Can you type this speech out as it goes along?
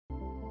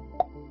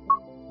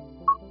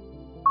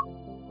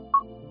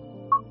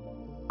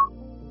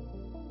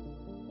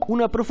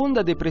Una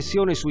profonda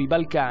depressione sui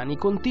Balcani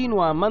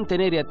continua a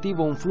mantenere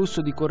attivo un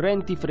flusso di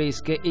correnti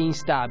fresche e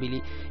instabili,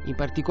 in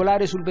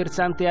particolare sul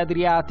versante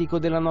adriatico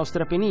della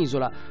nostra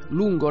penisola,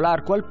 lungo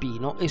l'arco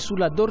alpino e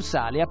sulla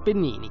dorsale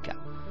appenninica.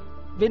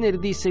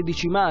 Venerdì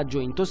 16 maggio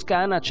in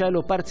Toscana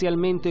cielo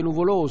parzialmente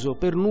nuvoloso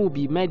per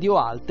nubi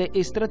medio-alte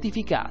e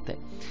stratificate.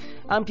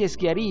 Ampie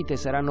schiarite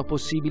saranno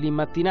possibili in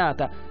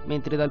mattinata,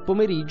 mentre dal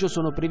pomeriggio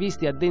sono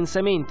previsti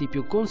addensamenti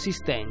più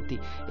consistenti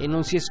e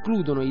non si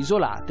escludono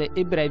isolate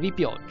e brevi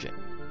piogge.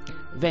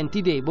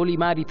 Venti deboli,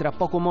 mari tra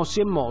poco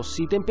mossi e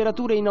mossi,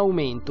 temperature in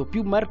aumento,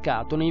 più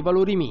marcato nei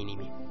valori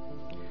minimi.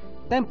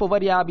 Tempo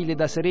variabile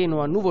da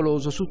sereno a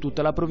nuvoloso su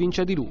tutta la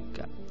provincia di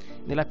Lucca.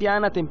 Nella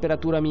Piana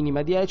temperatura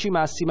minima 10,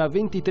 massima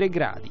 23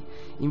 gradi.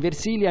 In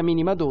Versilia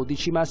minima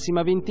 12,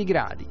 massima 20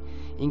 gradi.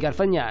 In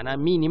Garfagnana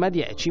minima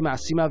 10,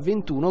 massima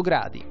 21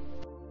 gradi.